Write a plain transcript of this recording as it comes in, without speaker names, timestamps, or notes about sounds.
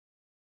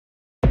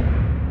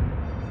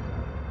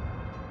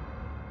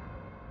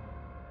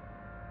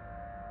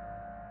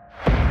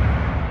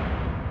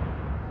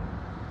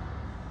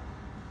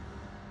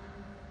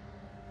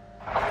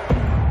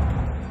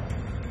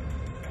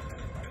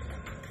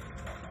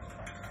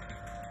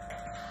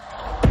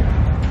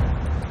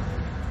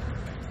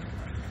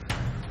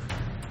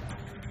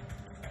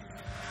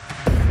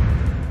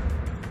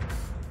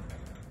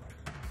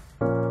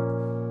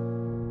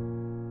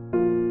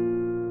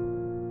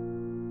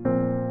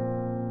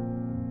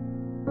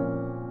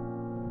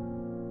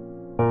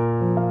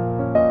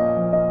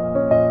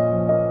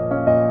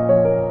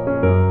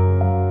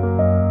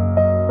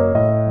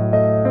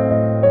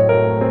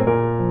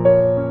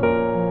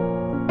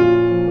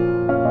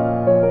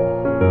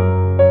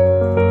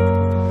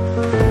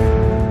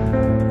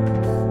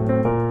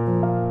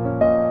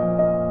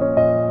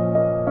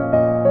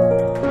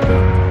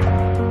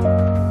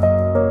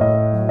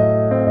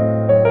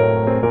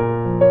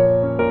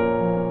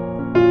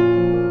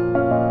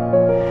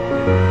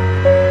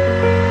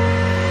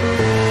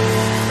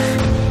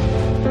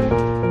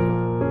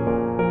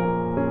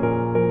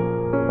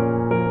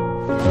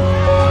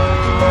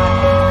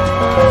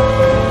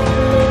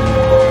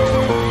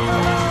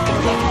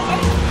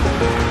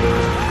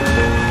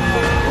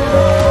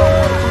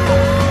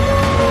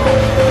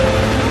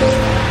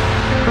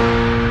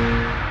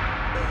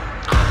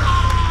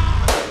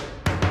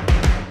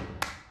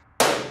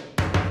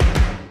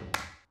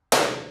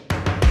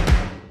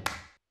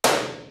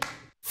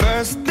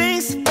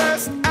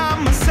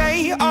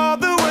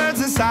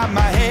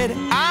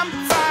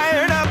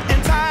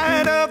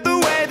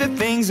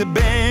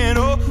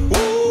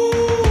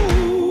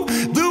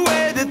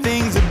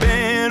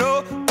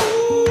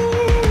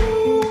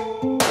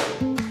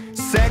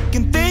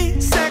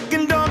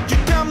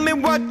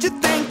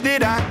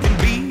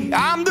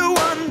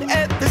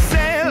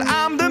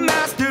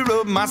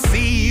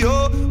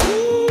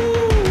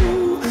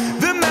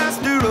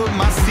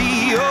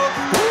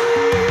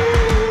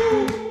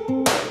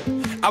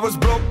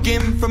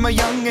from a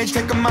young age,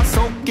 taking my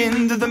soak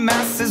into the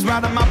masses,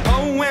 writing my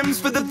poems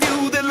for the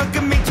few that look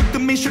at me, took to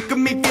me, shook at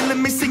me,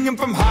 feeling me, singing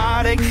from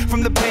heartache,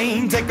 from the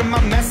pain, taking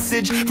my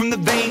message from the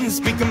veins,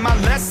 speaking my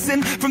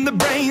lesson from the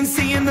brain,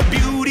 seeing the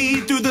beauty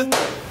through the...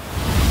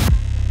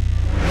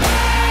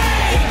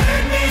 Hey,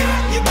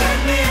 you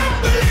burn me up,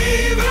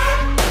 believer,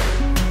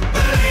 believer.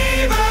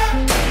 Hey,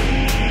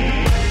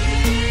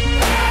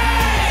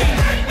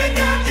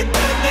 you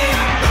burn me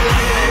up,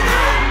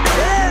 believer,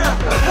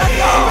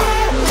 believer.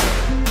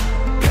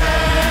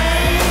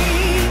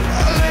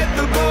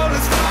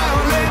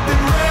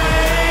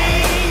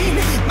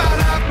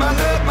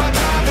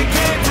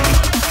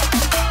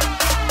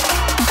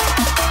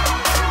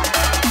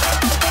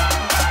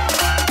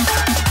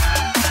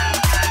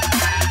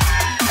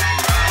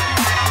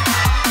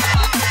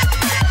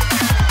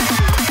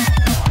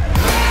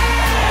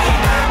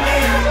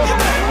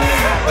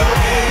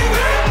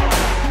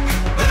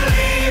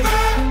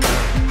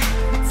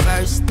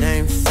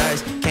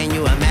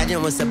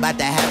 What's about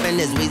to happen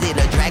is Weezy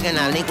the dragon.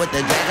 I link with the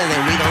dragons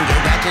and we gon'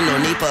 get ratchet. No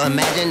need for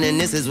imagining,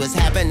 this is what's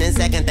happening.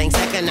 Second thing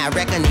second, I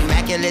reckon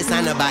immaculate.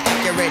 Sign about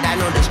accurate. I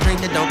know the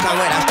strength that don't come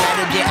without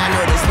strategy. I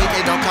know the speed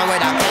that don't come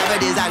without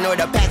cavities. I know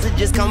the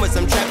passages come with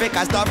some traffic.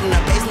 I start from the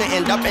basement,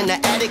 end up in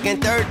the attic. And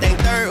third thing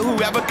third,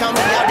 whoever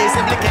comes out, they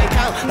simply can't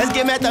count. Let's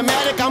get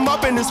mathematic, I'm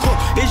up in this hook.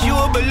 Is you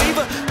a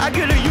believer? I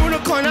get a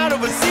unicorn out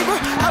of a zebra.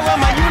 I wear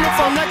my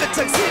uniform like a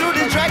tuxedo.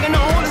 This dragon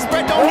don't hold his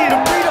breath, don't need a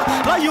breather.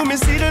 A human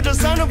cedar, the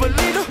son of a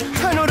leader.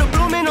 I know the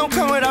blooming don't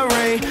come without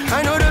rain.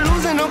 I know the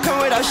losing don't come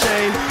without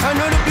shame. I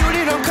know the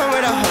beauty don't come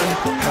without honey.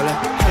 Holla,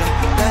 holla,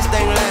 last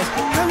thing last.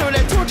 I know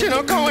that torture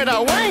don't come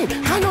without Wayne.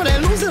 I know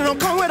that losing don't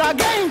come without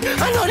gain.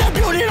 I know that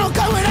beauty don't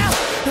come without,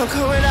 don't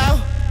come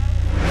without.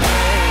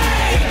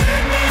 Hey, you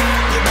burn me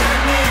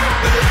up,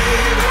 believer,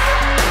 believer.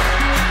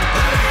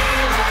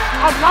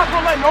 I'm not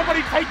gonna let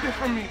nobody take this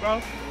from me,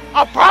 bro.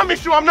 I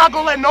promise you I'm not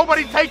gonna let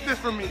nobody take this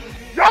from me.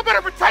 Y'all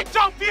better protect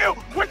your view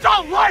with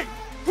your life,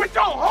 with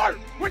your heart,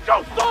 with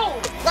your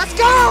soul. Let's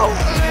go!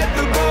 Let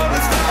the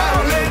bullets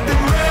fall, let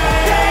them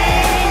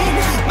rain.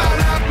 My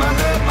life, my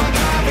love, my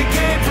God, it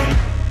came from...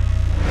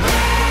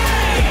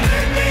 Hey,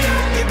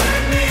 you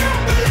burn me up,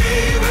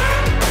 believer,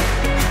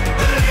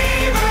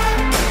 believer.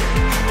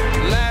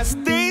 Last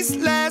days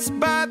last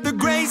by the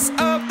grace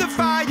of the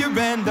fire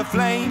and the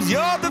flames.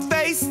 You're the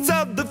face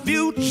of the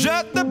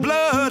future, the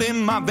blood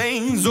in my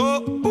veins.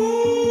 Oh,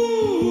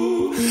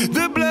 ooh,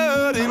 the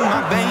blood in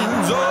my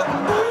veins. Oh,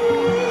 ooh.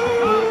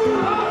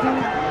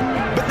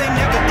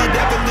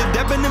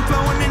 Ebbing and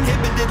flowing,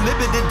 inhibited,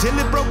 limited, till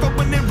it broke up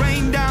when it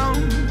rained down.